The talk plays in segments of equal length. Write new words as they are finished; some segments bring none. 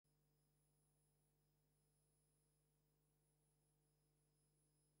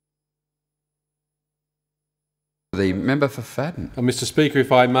The member for Fadden. Mr Speaker,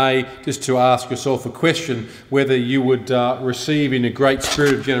 if I may, just to ask yourself a question, whether you would receive in a great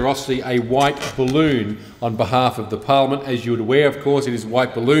spirit of generosity a white balloon on behalf of the Parliament. As you are aware, of course, it is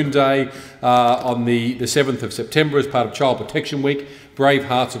White Balloon Day on the 7th of September as part of Child Protection Week.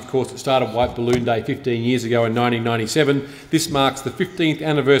 Bravehearts, of course, that started White Balloon Day 15 years ago in 1997. This marks the 15th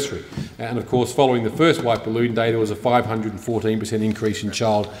anniversary. And, of course, following the first White Balloon Day, there was a 514% increase in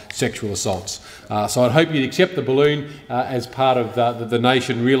child sexual assaults. So I'd hope you'd accept the balloon as part of the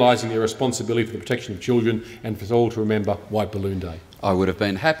nation realising their responsibility for the protection of children and for us all to remember White Balloon Day. I would have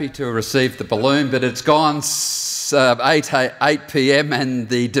been happy to have received the balloon, but it's gone 8 p.m. and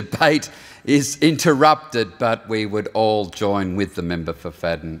the debate is interrupted, but we would all join with the member for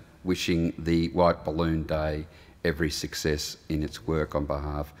Fadden wishing the White Balloon Day every success in its work on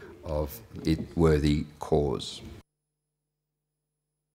behalf of its worthy cause.